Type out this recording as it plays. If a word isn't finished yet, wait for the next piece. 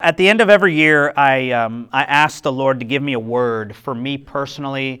At the end of every year, I ask the Lord to give me a word for me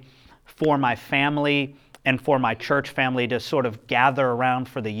personally, for my family, and for my church family to sort of gather around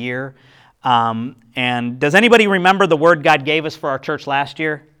for the year. And does anybody remember the word God gave us for our church last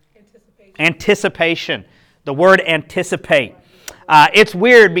year? Anticipation. The word anticipate. It's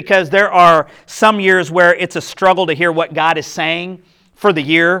weird because there are some years where it's a struggle to hear what God is saying for the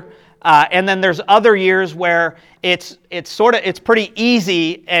year. And then there's other years where it's pretty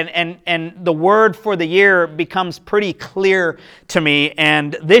easy and the word for the year becomes pretty clear to me.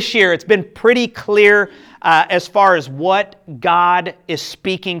 And this year it's been pretty clear as far as what God is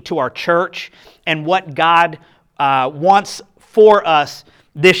speaking to our church and what God wants for us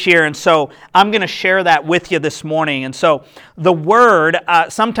this year. And so I'm going to share that with you this morning. And so the word,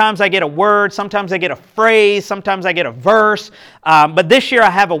 sometimes I get a word, sometimes I get a phrase, sometimes I get a verse. But this year I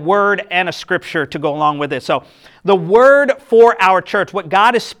have a word and a scripture to go along with it. So the word for our church, what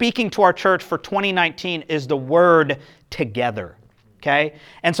God is speaking to our church for 2019 is the word together. Okay?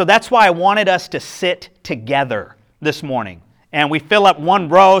 And so that's why I wanted us to sit together this morning. And we fill up one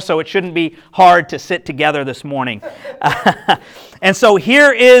row, so it shouldn't be hard to sit together this morning. And so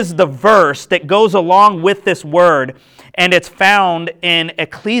here is the verse that goes along with this word, and it's found in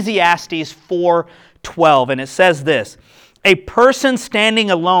Ecclesiastes 4:12. And it says this: "A person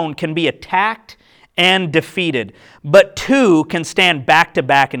standing alone can be attacked and defeated, but two can stand back to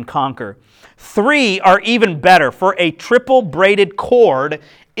back and conquer. Three are even better, for a triple-braided cord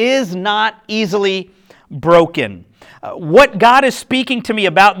is not easily broken." What God is speaking to me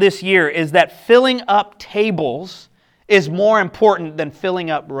about this year is that filling up tables is more important than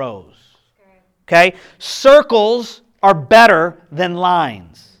filling up rows. Okay? Circles are better than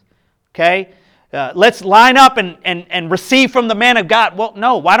lines. Okay? Let's line up and receive from the man of God. Well,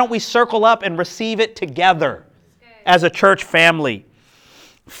 no. Why don't we circle up and receive it together as a church family?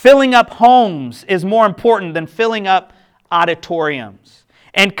 Filling up homes is more important than filling up auditoriums.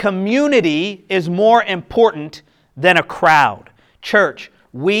 And community is more important than a crowd. Church,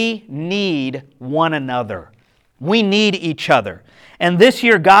 we need one another. We need each other. And this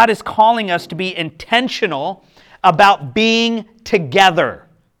year, God is calling us to be intentional about being together.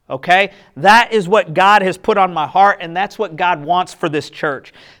 Okay? That is what God has put on my heart, and that's what God wants for this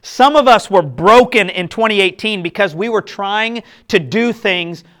church. Some of us were broken in 2018 because we were trying to do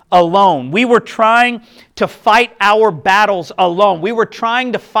things alone. We were trying to fight our battles alone. We were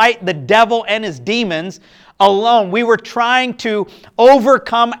trying to fight the devil and his demons alone. We were trying to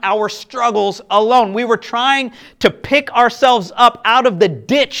overcome our struggles alone. We were trying to pick ourselves up out of the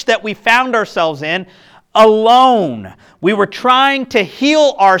ditch that we found ourselves in alone. We were trying to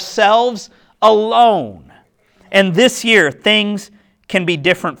heal ourselves alone. And this year, things can be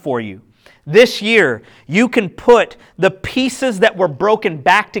different for you. This year, you can put the pieces that were broken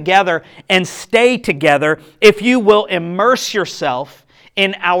back together and stay together if you will immerse yourself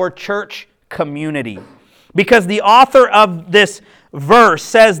in our church community. Because the author of this verse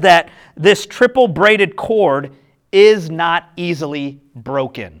says that this triple-braided cord is not easily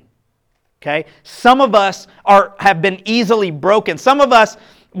broken. Okay? Some of us have been easily broken. Some of us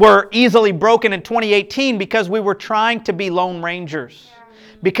were easily broken in 2018 because we were trying to be lone rangers.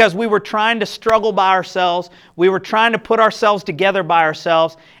 Because we were trying to struggle by ourselves. We were trying to put ourselves together by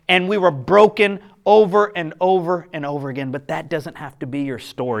ourselves. And we were broken over and over and over again. But that doesn't have to be your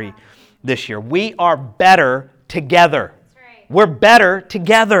story this year. We are better together. Right. We're better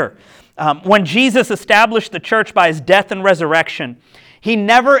together. When Jesus established the church by His death and resurrection, He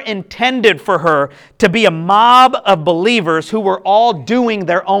never intended for her to be a mob of believers who were all doing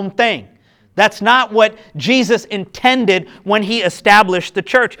their own thing. That's not what Jesus intended when He established the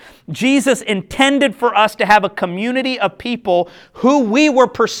church. Jesus intended for us to have a community of people who we were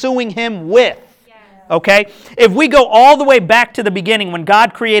pursuing Him with. Okay? If we go all the way back to the beginning when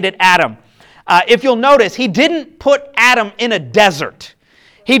God created Adam, if you'll notice, He didn't put Adam in a desert.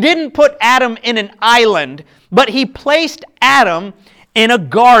 He didn't put Adam in an island, but He placed Adam in a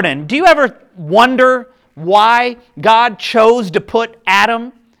garden. Do you ever wonder why God chose to put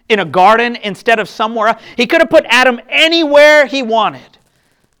Adam in a garden instead of somewhere else? He could have put Adam anywhere He wanted,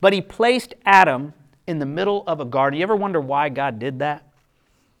 but He placed Adam in the middle of a garden. You ever wonder why God did that?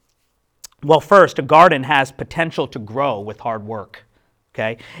 Well, first, a garden has potential to grow with hard work.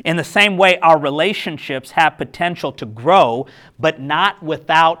 Okay? In the same way, our relationships have potential to grow, but not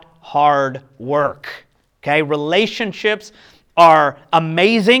without hard work. Okay? Relationships are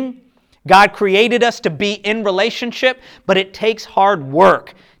amazing. God created us to be in relationship, but it takes hard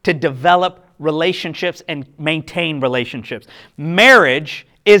work to develop relationships and maintain relationships. Marriage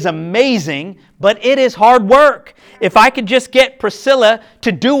is amazing, but it is hard work. If I could just get Priscilla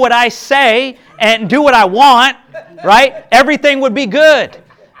to do what I say and do what I want, right, everything would be good.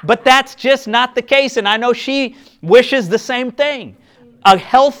 But that's just not the case, and I know she wishes the same thing. A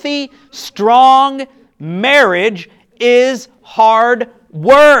healthy, strong marriage is hard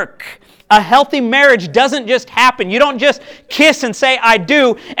work. A healthy marriage doesn't just happen. You don't just kiss and say, I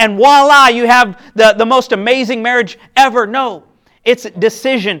do, and voila, you have the most amazing marriage ever. No, it's a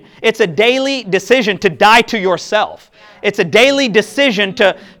decision. It's a daily decision to die to yourself. It's a daily decision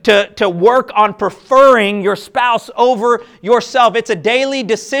to work on preferring your spouse over yourself. It's a daily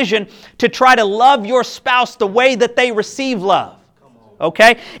decision to try to love your spouse the way that they receive love.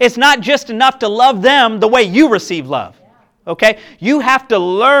 Okay? It's not just enough to love them the way you receive love. Okay? You have to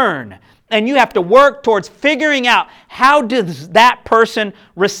learn and you have to work towards figuring out how does that person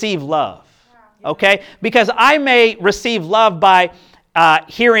receive love. Okay? Because I may receive love by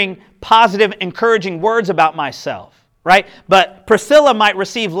hearing positive, encouraging words about myself. Right? But Priscilla might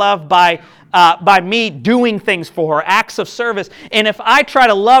receive love by me doing things for her, acts of service. And if I try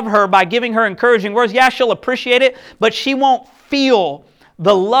to love her by giving her encouraging words, yeah, she'll appreciate it, but she won't feel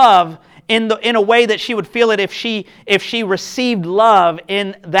the love in a way that she would feel it if she received love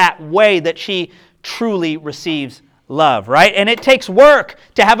in that way that she truly receives love, right? And it takes work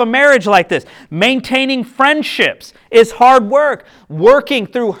to have a marriage like this. Maintaining friendships is hard work. Working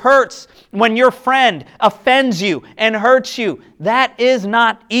through hurts when your friend offends you and hurts you, that is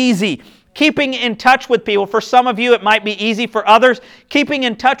not easy. Keeping in touch with people, for some of you it might be easy, for others, keeping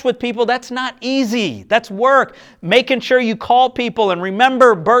in touch with people, that's not easy. That's work. Making sure you call people and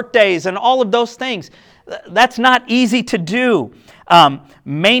remember birthdays and all of those things, that's not easy to do.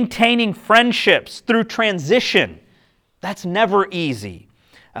 Maintaining friendships through transition, that's never easy.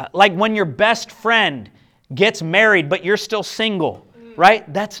 Like when your best friend gets married but you're still single.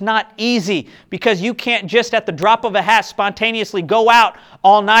 Right? That's not easy because you can't just at the drop of a hat spontaneously go out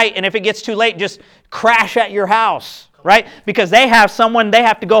all night and if it gets too late just crash at your house, right? Because they have someone they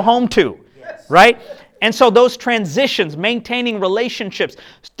have to go home to, right? And so those transitions, maintaining relationships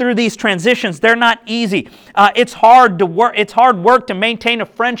through these transitions, they're not easy. It's hard work to maintain a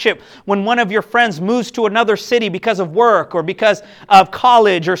friendship when one of your friends moves to another city because of work or because of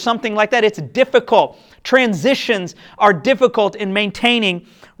college or something like that. It's difficult. Transitions are difficult in maintaining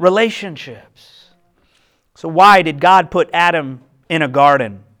relationships. So why did God put Adam in a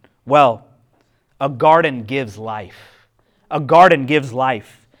garden? Well, a garden gives life. A garden gives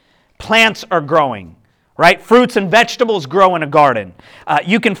life. Plants are growing, right? Fruits and vegetables grow in a garden.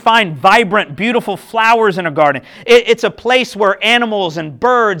 You can find vibrant, beautiful flowers in a garden. It's a place where animals and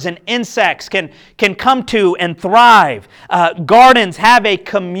birds and insects can come to and thrive. Gardens have a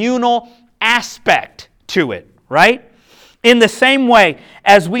communal aspect to it, right? In the same way,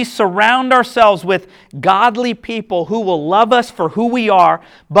 as we surround ourselves with godly people who will love us for who we are,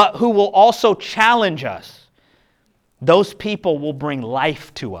 but who will also challenge us, those people will bring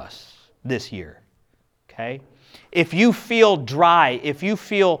life to us this year, okay? If you feel dry, if you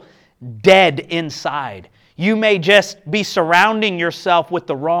feel dead inside, you may just be surrounding yourself with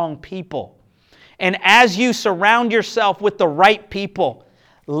the wrong people. And as you surround yourself with the right people,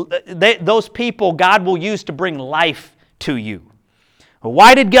 those people God will use to bring life to you.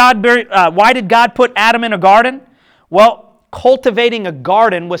 Why did God put Adam in a garden? Well, cultivating a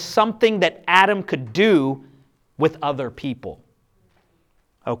garden was something that Adam could do with other people.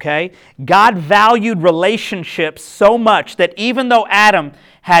 Okay? God valued relationships so much that even though Adam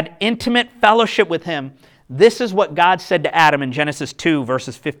had intimate fellowship with Him, this is what God said to Adam in Genesis 2,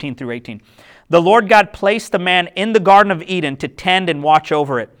 verses 15 through 18. The Lord God placed the man in the Garden of Eden to tend and watch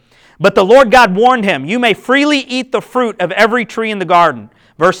over it. But the Lord God warned him, you may freely eat the fruit of every tree in the garden.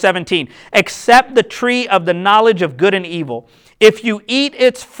 Verse 17, except the tree of the knowledge of good and evil. If you eat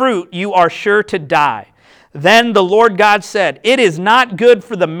its fruit, you are sure to die. Then the Lord God said, it is not good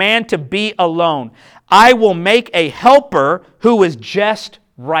for the man to be alone. I will make a helper who is just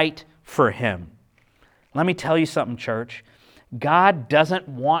right for him. Let me tell you something, church. God doesn't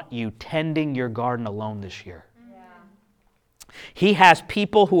want you tending your garden alone this year. Yeah. He has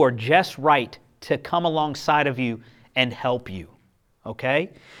people who are just right to come alongside of you and help you.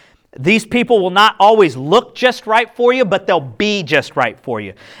 Okay? These people will not always look just right for you, but they'll be just right for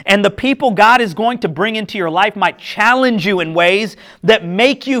you. And the people God is going to bring into your life might challenge you in ways that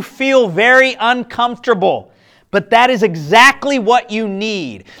make you feel very uncomfortable. But that is exactly what you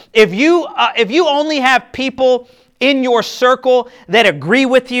need. If you only have people in your circle that agree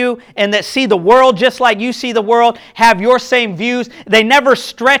with you and that see the world just like you see the world, have your same views. They never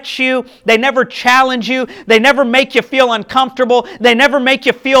stretch you. They never challenge you. They never make you feel uncomfortable. They never make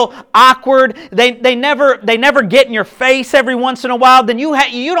you feel awkward. They never get in your face every once in a while. Then you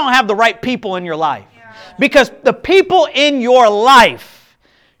don't have the right people in your life. Because the people in your life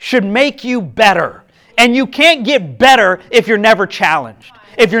should make you better. And you can't get better if you're never challenged,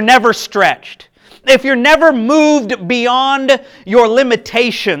 if you're never stretched. If you're never moved beyond your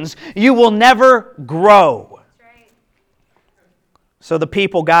limitations, you will never grow. So the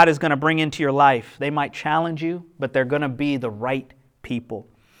people God is going to bring into your life, they might challenge you, but they're going to be the right people.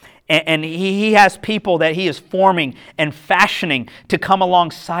 And He has people that He is forming and fashioning to come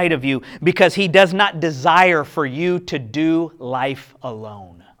alongside of you because He does not desire for you to do life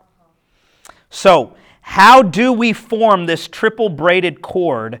alone. So, how do we form this triple-braided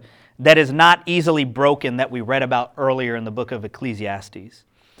cord that is not easily broken that we read about earlier in the book of Ecclesiastes?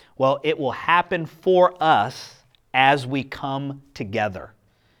 Well, it will happen for us as we come together.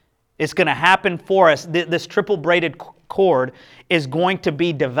 It's going to happen for us. This triple-braided cord is going to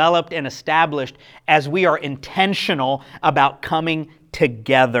be developed and established as we are intentional about coming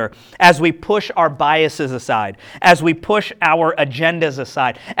together, as we push our biases aside, as we push our agendas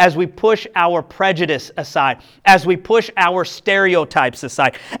aside, as we push our prejudice aside, as we push our stereotypes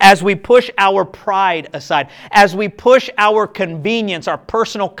aside, as we push our pride aside, as we push our convenience, our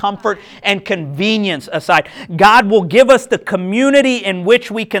personal comfort and convenience aside. God will give us the community in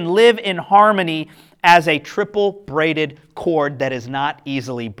which we can live in harmony as a triple-braided cord that is not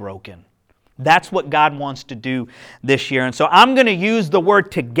easily broken. That's what God wants to do this year. And so I'm going to use the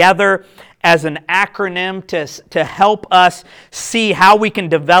word together as an acronym to help us see how we can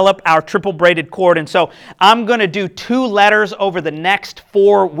develop our triple-braided cord. And so I'm going to do 2 letters over the next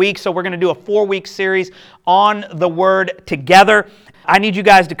 4 weeks. So we're going to do a 4-week series on the word together. I need you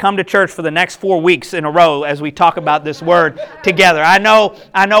guys to come to church for the next 4 weeks in a row as we talk about this word together. I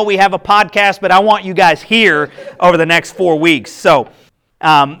know we have a podcast, but I want you guys here over the next 4 weeks. So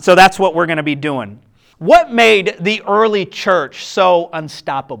that's what we're going to be doing. What made the early church so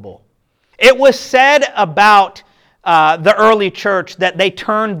unstoppable? It was said about the early church that they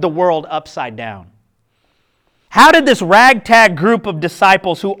turned the world upside down. How did this ragtag group of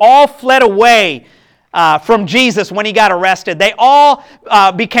disciples who all fled away from Jesus when He got arrested, they all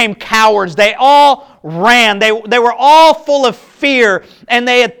became cowards. They all ran. They were all full of fear, and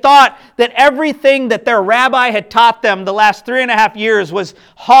they had thought that everything that their rabbi had taught them the last 3.5 years was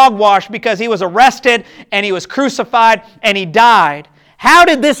hogwash because He was arrested and He was crucified and He died. How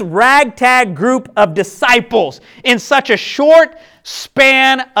did this ragtag group of disciples in such a short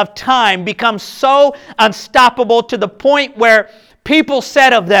span of time become so unstoppable to the point where people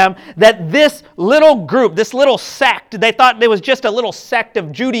said of them that this little group, this little sect, they thought it was just a little sect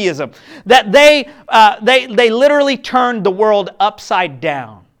of Judaism, that they literally turned the world upside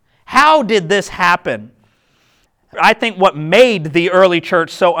down? How did this happen? I think what made the early church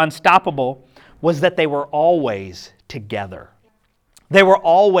so unstoppable was that they were always together. They were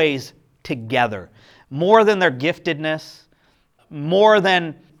always together. More than their giftedness, more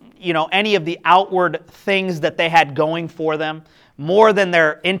than any of the outward things that they had going for them, more than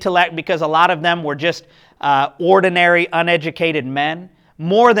their intellect, because a lot of them were just ordinary, uneducated men.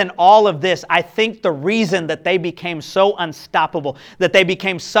 More than all of this, I think the reason that they became so unstoppable, that they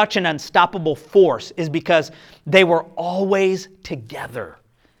became such an unstoppable force, is because they were always together.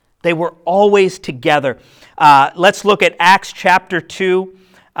 They were always together. Let's look at Acts chapter 2.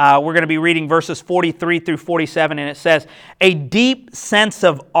 We're going to be reading verses 43 through 47, and it says, "A deep sense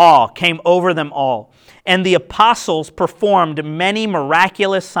of awe came over them all, and the apostles performed many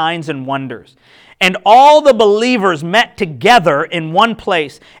miraculous signs and wonders. And all the believers met together in one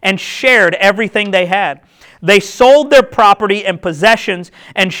place and shared everything they had. They sold their property and possessions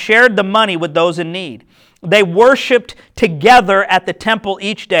and shared the money with those in need. They worshiped together at the temple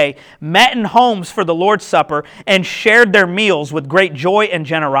each day, met in homes for the Lord's Supper, and shared their meals with great joy and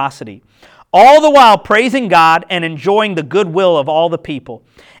generosity, all the while praising God and enjoying the goodwill of all the people.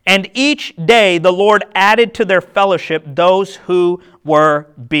 And each day the Lord added to their fellowship those who were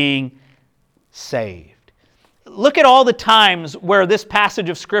being saved." Look at all the times where this passage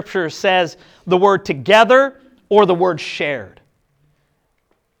of Scripture says the word together or the word shared.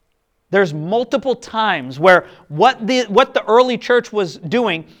 There's multiple times where what the early church was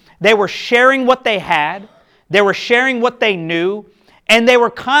doing, they were sharing what they had, they were sharing what they knew, And they were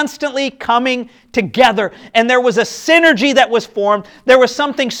constantly coming together. And there was a synergy that was formed. There was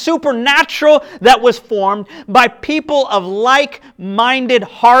something supernatural that was formed by people of like-minded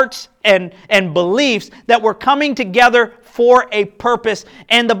hearts and beliefs that were coming together for a purpose.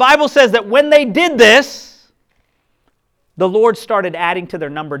 And the Bible says that when they did this, the Lord started adding to their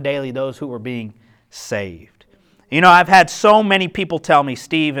number daily those who were being saved. You know, I've had so many people tell me,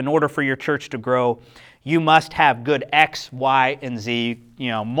 Steve, in order for your church to grow, you must have good X, Y, and Z,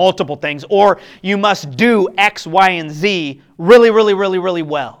 multiple things, or you must do X, Y, and Z really, really, really, really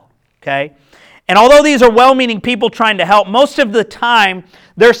well, okay? And although these are well-meaning people trying to help, most of the time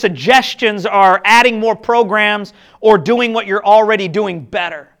their suggestions are adding more programs or doing what you're already doing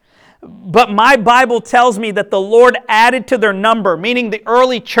better. But my Bible tells me that the Lord added to their number, meaning the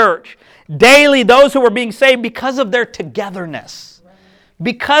early church, daily those who were being saved because of their togetherness.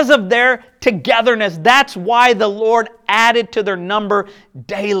 Because of their togetherness. That's why the Lord added to their number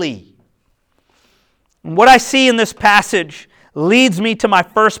daily. And what I see in this passage leads me to my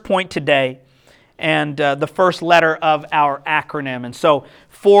first point today and the first letter of our acronym. And so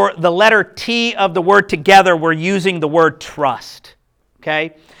for the letter T of the word together, we're using the word trust.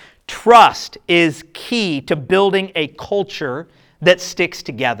 Okay? Trust is key to building a culture that sticks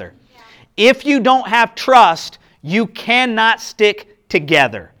together. If you don't have trust, you cannot stick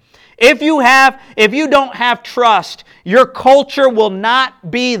together. If you don't have trust, your culture will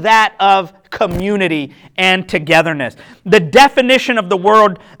not be that of community and togetherness. The definition of the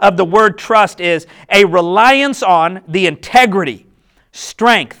word trust is a reliance on the integrity,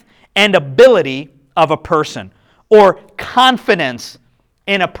 strength, and ability of a person, or confidence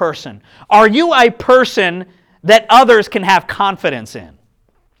in a person. Are you a person that others can have confidence in?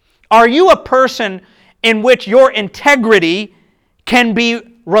 Are you a person in which your integrity can be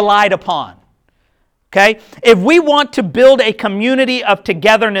relied upon? Okay? If we want to build a community of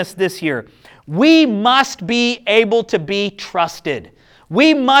togetherness this year, we must be able to be trusted.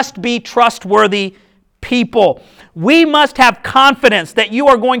 We must be trustworthy people. We must have confidence that you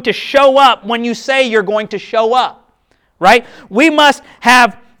are going to show up when you say you're going to show up. Right? We must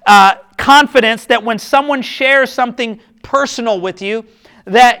have confidence that when someone shares something personal with you,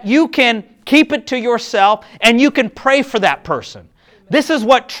 that you can keep it to yourself and you can pray for that person. This is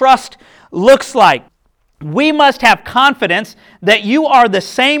what trust looks like. We must have confidence that you are the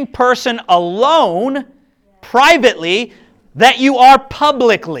same person alone, privately, that you are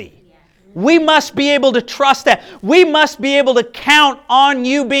publicly. We must be able to trust that. We must be able to count on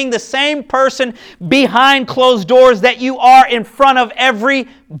you being the same person behind closed doors that you are in front of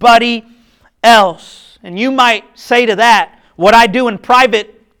everybody else. And you might say to that, what I do in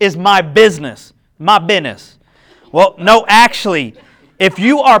private is my business. My business. Well, no, actually, if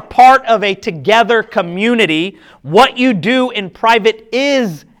you are part of a together community, what you do in private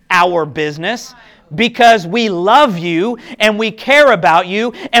is our business, because we love you and we care about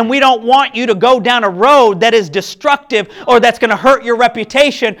you and we don't want you to go down a road that is destructive or that's going to hurt your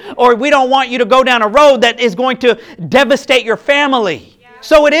reputation, or we don't want you to go down a road that is going to devastate your family.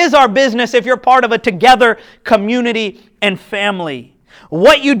 So it is our business if you're part of a together community and family.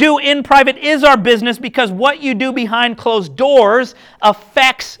 What you do in private is our business, because what you do behind closed doors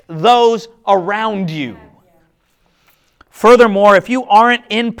affects those around you. Furthermore, if you aren't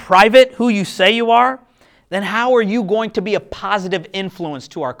in private who you say you are, then how are you going to be a positive influence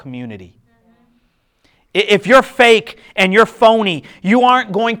to our community? If you're fake and you're phony, you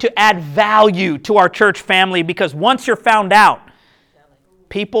aren't going to add value to our church family, because once you're found out,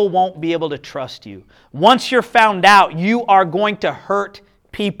 people won't be able to trust you. Once you're found out, you are going to hurt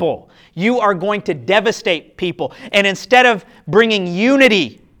people. You are going to devastate people. And instead of bringing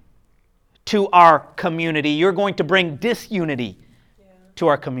unity to our community, you're going to bring disunity to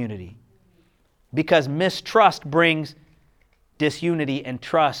our community. Because mistrust brings disunity and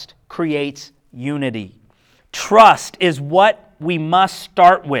trust creates unity. Trust is what we must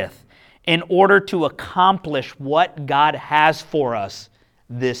start with in order to accomplish what God has for us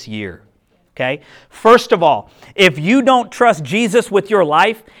this year. Okay? First of all, if you don't trust Jesus with your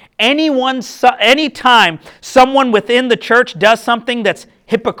life, anytime someone within the church does something that's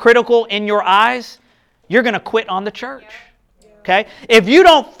hypocritical in your eyes, you're going to quit on the church. Okay? If you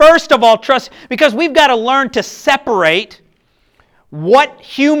don't first of all trust, because we've got to learn to separate what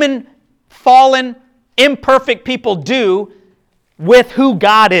human, fallen, imperfect people do with who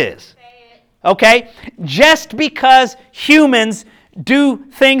God is. Okay? Just because humans do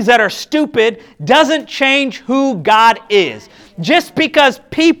things that are stupid doesn't change who God is. Just because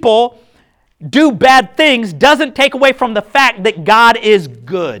people do bad things doesn't take away from the fact that God is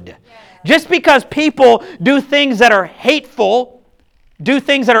good. Just because people do things that are hateful do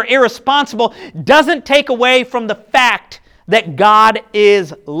things that are irresponsible doesn't take away from the fact that God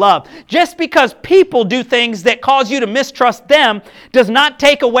is love. Just because people do things that cause you to mistrust them does not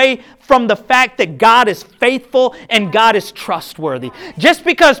take away from the fact that God is faithful and God is trustworthy. Just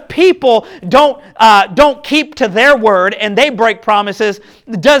because people don't keep to their word and they break promises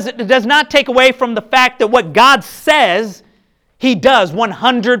does not take away from the fact that what God says, He does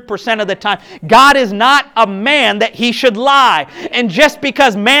 100% of the time. God is not a man that He should lie. And just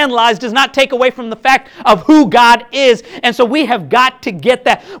because man lies does not take away from the fact of who God is. And so we have got to get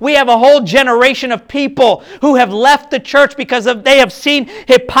that. We have a whole generation of people who have left the church because they have seen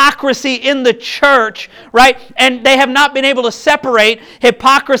hypocrisy in the church, right? And they have not been able to separate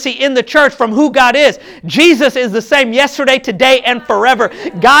hypocrisy in the church from who God is. Jesus is the same yesterday, today, and forever.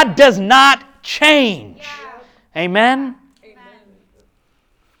 God does not change. Amen?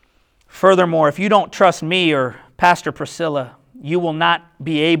 Furthermore, if you don't trust me or Pastor Priscilla, you will not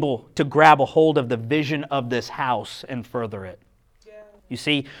be able to grab a hold of the vision of this house and further it. You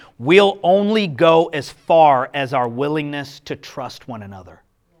see, we'll only go as far as our willingness to trust one another.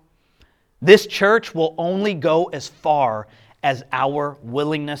 This church will only go as far as our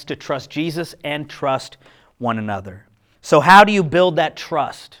willingness to trust Jesus and trust one another. So how do you build that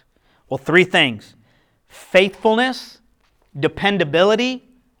trust? Well, 3 things: faithfulness, dependability,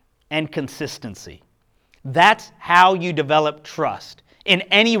 and consistency. That's how you develop trust in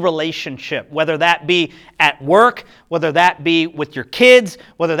any relationship, whether that be at work, whether that be with your kids,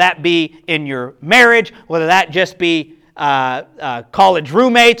 whether that be in your marriage, whether that just be college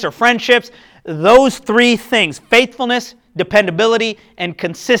roommates or friendships. Those 3 things, faithfulness, dependability, and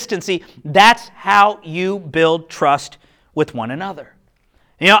consistency, that's how you build trust with one another.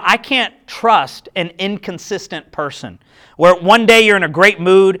 You know, I can't trust an inconsistent person where one day you're in a great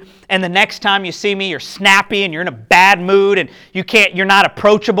mood and the next time you see me you're snappy and you're in a bad mood and you're not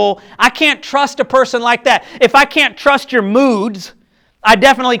approachable. I can't trust a person like that. If I can't trust your moods, I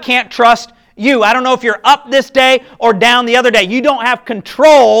definitely can't trust you. I don't know if you're up this day or down the other day. You don't have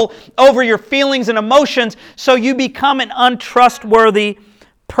control over your feelings and emotions, so you become an untrustworthy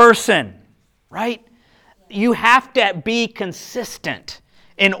person, right? You have to be consistent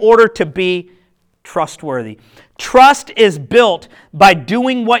in order to be trustworthy. Trust is built by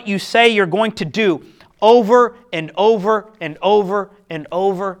doing what you say you're going to do over and over and over and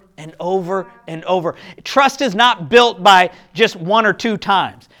over and over and over. Trust is not built by just 1 or 2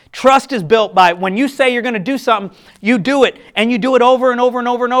 times. Trust is built by when you say you're going to do something, you do it, and you do it over and over and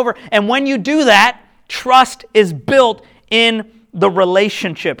over and over. And when you do that, trust is built in the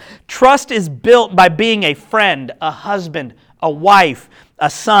relationship. Trust is built by being a friend, a husband, a wife, a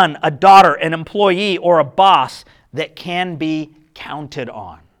son, a daughter, an employee, or a boss that can be counted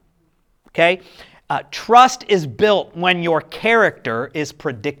on. Okay? Trust is built when your character is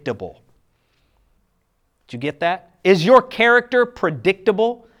predictable. Did you get that? Is your character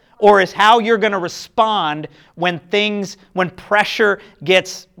predictable? Or is how you're going to respond when pressure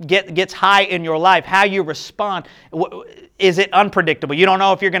gets high in your life, how you respond, is it unpredictable? You don't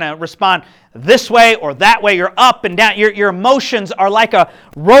know if you're going to respond this way or that way. You're up and down. Your emotions are like a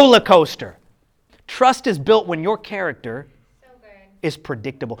roller coaster. Trust is built when your character is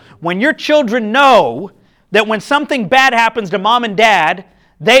predictable. When your children know that when something bad happens to mom and dad,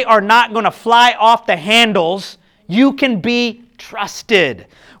 they are not going to fly off the handles, you can be trusted.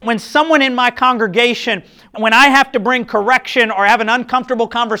 When someone in my congregation, when I have to bring correction or have an uncomfortable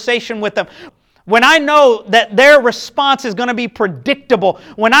conversation with them, when I know that their response is going to be predictable,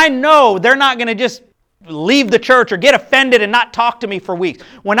 when I know they're not going to just leave the church or get offended and not talk to me for weeks,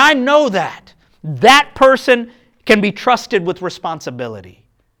 when I know that, that person can be trusted with responsibility.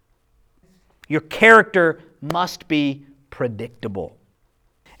 Your character must be predictable.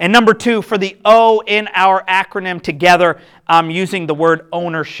 And number 2, for the O in our acronym together, I'm using the word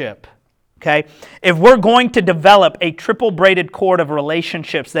ownership. Okay? If we're going to develop a triple-braided cord of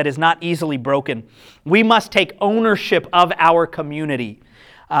relationships that is not easily broken, we must take ownership of our community.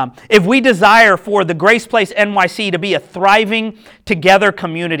 If we desire for the Grace Place NYC to be a thriving together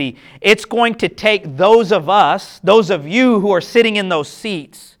community, it's going to take those of you who are sitting in those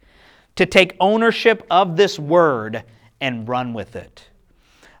seats, to take ownership of this word and run with it.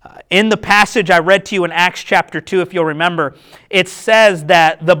 In the passage I read to you in Acts chapter 2, if you'll remember, it says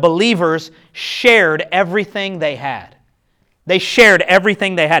that the believers shared everything they had. They shared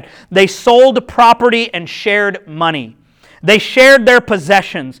everything they had. They sold property and shared money. They shared their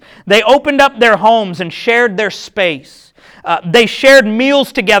possessions. They opened up their homes and shared their space. They shared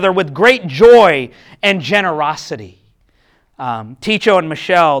meals together with great joy and generosity. Ticho and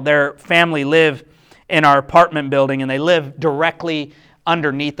Michelle, their family live in our apartment building, and they live directly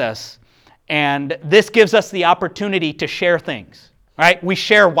underneath us. And this gives us the opportunity to share things, right? We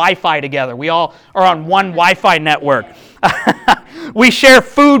share Wi-Fi together. We all are on one Wi-Fi network. We share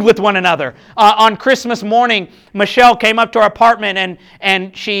food with one another. On Christmas morning, Michelle came up to our apartment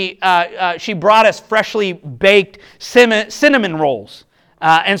and she brought us freshly baked cinnamon rolls.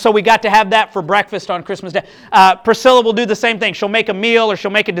 And so we got to have that for breakfast on Christmas Day. Priscilla will do the same thing. She'll make a meal or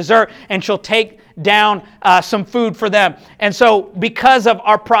she'll make a dessert and she'll take down some food for them. And so because of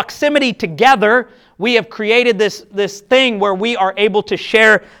our proximity together, we have created this thing where we are able to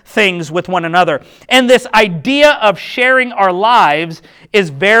share things with one another. And this idea of sharing our lives is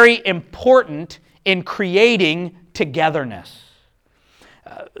very important in creating togetherness.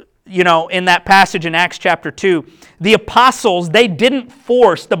 In that passage in Acts chapter 2, the apostles, they didn't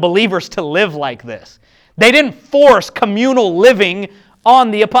force the believers to live like this. They didn't force communal living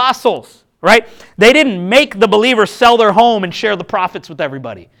on the apostles, right? They didn't make the believers sell their home and share the profits with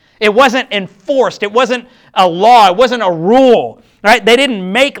everybody. It wasn't enforced. It wasn't a law. It wasn't a rule, right? They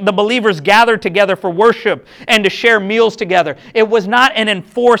didn't make the believers gather together for worship and to share meals together. It was not an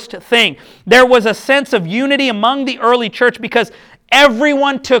enforced thing. There was a sense of unity among the early church because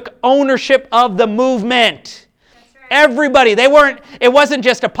everyone took ownership of the movement. That's right. Everybody. It wasn't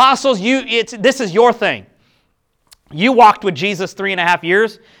just apostles. This is your thing. You walked with Jesus 3.5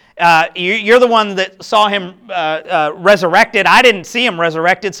 years. You're the one that saw him resurrected. I didn't see him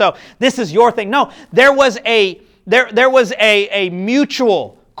resurrected, so this is your thing. No, there was a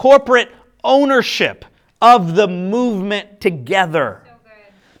mutual corporate ownership of the movement together.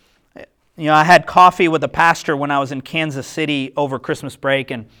 So good. I had coffee with a pastor when I was in Kansas City over Christmas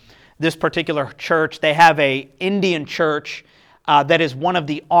break, and this particular church, they have a Indian church that is one of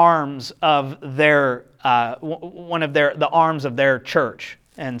the arms of their the arms of their church.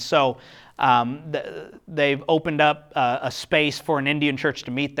 And so they've opened up a space for an Indian church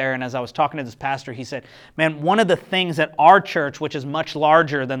to meet there. And as I was talking to this pastor, he said, man, one of the things that our church, which is much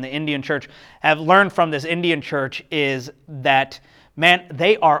larger than the Indian church, have learned from this Indian church is that, man,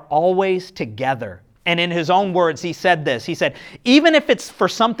 they are always together. And in his own words, he said this. He said, even if it's for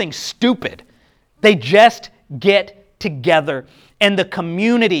something stupid, they just get together. And the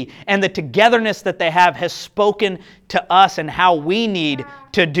community and the togetherness that they have has spoken to us and how we need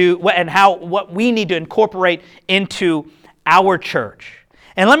to do and what we need to incorporate into our church.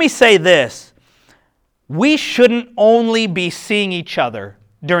 And let me say this, we shouldn't only be seeing each other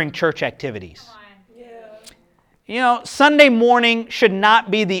during church activities. Sunday morning should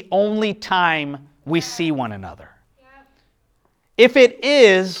not be the only time we see one another. If it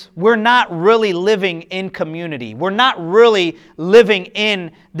is, we're not really living in community. We're not really living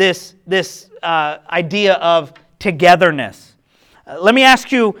in this idea of togetherness. Let me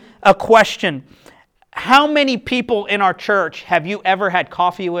ask you a question. How many people in our church have you ever had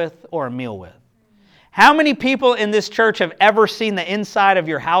coffee with or a meal with? How many people in this church have ever seen the inside of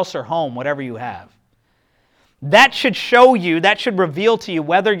your house or home, whatever you have? That should show you, that should reveal to you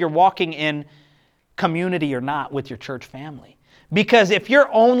whether you're walking in community or not with your church family. Because if you're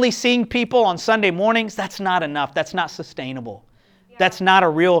only seeing people on Sunday mornings, that's not enough. That's not sustainable. Yeah. That's not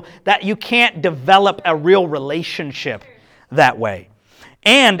that you can't develop a real relationship that way.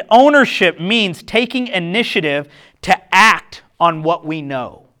 And ownership means taking initiative to act on what we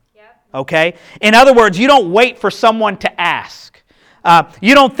know. Yep. Okay? In other words, you don't wait for someone to ask.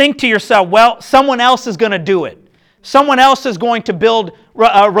 You don't think to yourself, well, someone else is going to do it. Someone else is going to build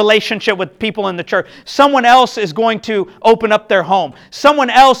a relationship with people in the church. Someone else is going to open up their home. Someone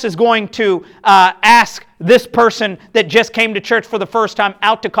else is going to ask this person that just came to church for the first time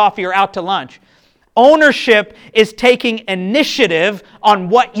out to coffee or out to lunch. Ownership is taking initiative on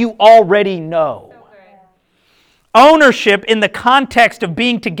what you already know. Ownership in the context of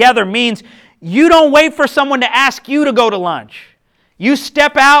being together means you don't wait for someone to ask you to go to lunch. You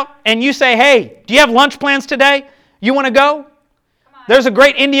step out and you say, hey, do you have lunch plans today? You want to go? There's a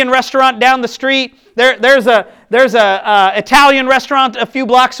great Indian restaurant down the street. There's a Italian restaurant a few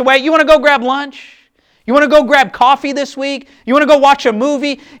blocks away. You want to go grab lunch? You want to go grab coffee this week? You want to go watch a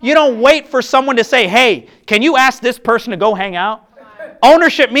movie? You don't wait for someone to say, hey, can you ask this person to go hang out?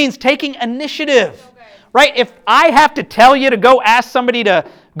 Ownership means taking initiative, right? If I have to tell you to go ask somebody to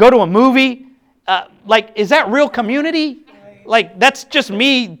go to a movie, is that real community? That's just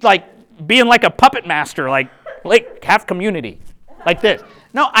me, being like a puppet master, have community, like this.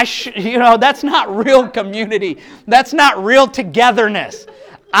 No, that's not real community. That's not real togetherness.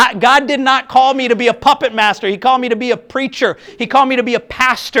 God did not call me to be a puppet master. He called me to be a preacher. He called me to be a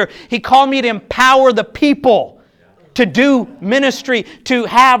pastor. He called me to empower the people to do ministry, to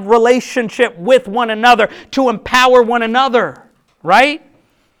have relationship with one another, to empower one another. right?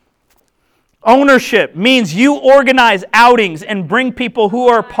 Ownership means you organize outings and bring people who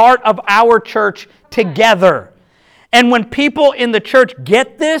are part of our church together. And when people in the church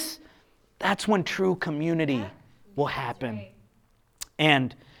get this, that's when true community will happen.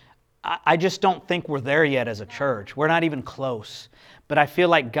 And I just don't think we're there yet as a church. We're not even close. But I feel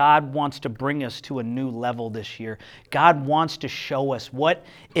like God wants to bring us to a new level this year. God wants to show us what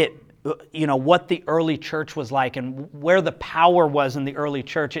the early church was like and where the power was in the early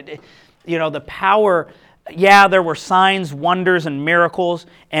church. The power, there were signs, wonders, and miracles,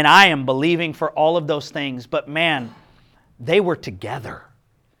 and I am believing for all of those things. But man, they were together.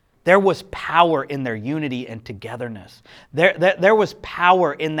 There was power in their unity and togetherness. There was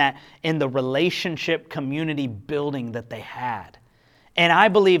power in the relationship community building that they had. And I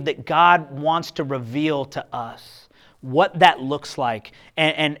believe that God wants to reveal to us what that looks like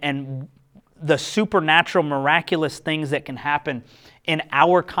and the supernatural, miraculous things that can happen in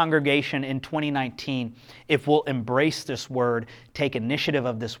our congregation in 2019 if we'll embrace this word, take initiative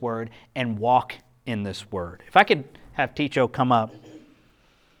of this word, and walk in this word. If I could have Ticho come up.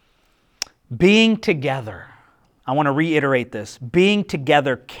 Being together, I want to reiterate this. Being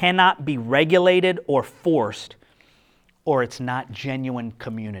together cannot be regulated or forced, or it's not genuine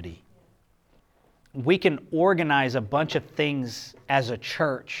community. We can organize a bunch of things as a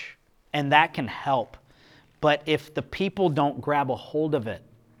church, and that can help. But if the people don't grab a hold of it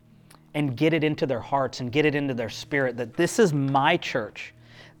and get it into their hearts and get it into their spirit, that this is my church,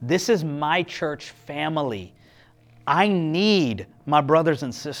 this is my church family, I need my brothers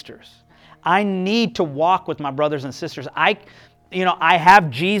and sisters. I need to walk with my brothers and sisters. I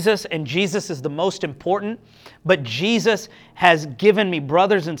have Jesus, and Jesus is the most important, but Jesus has given me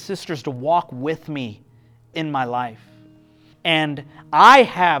brothers and sisters to walk with me in my life. And I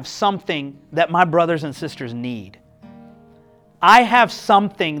have something that my brothers and sisters need. I have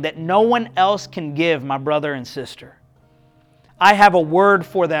something that no one else can give my brother and sister. I have a word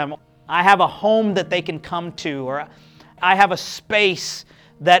for them. I have a home that they can come to, or I have a space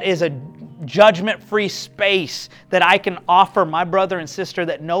that is a judgment-free space that I can offer my brother and sister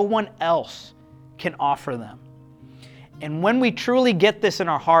that no one else can offer them. And when we truly get this in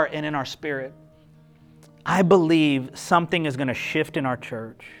our heart and in our spirit, I believe something is going to shift in our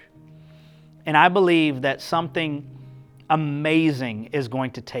church. And I believe that something amazing is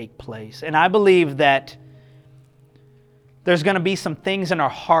going to take place. And I believe that there's going to be some things in our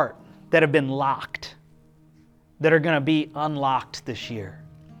heart that have been locked that are going to be unlocked this year.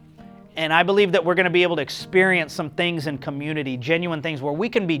 And I believe that we're going to be able to experience some things in community, genuine things where we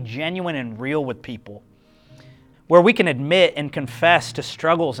can be genuine and real with people, where we can admit and confess to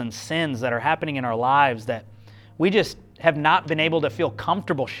struggles and sins that are happening in our lives that we just have not been able to feel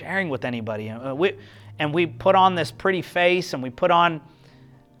comfortable sharing with anybody. And we put on this pretty face and we put on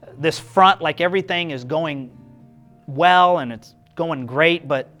this front like everything is going well and it's going great,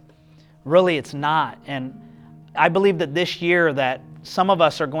 but really it's not. And I believe that this year that some of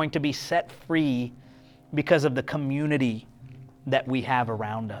us are going to be set free because of the community that we have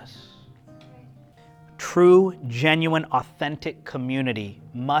around us. True, genuine, authentic community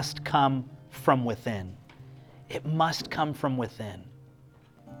must come from within. It must come from within.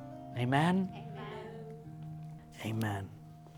 Amen? Amen. Amen.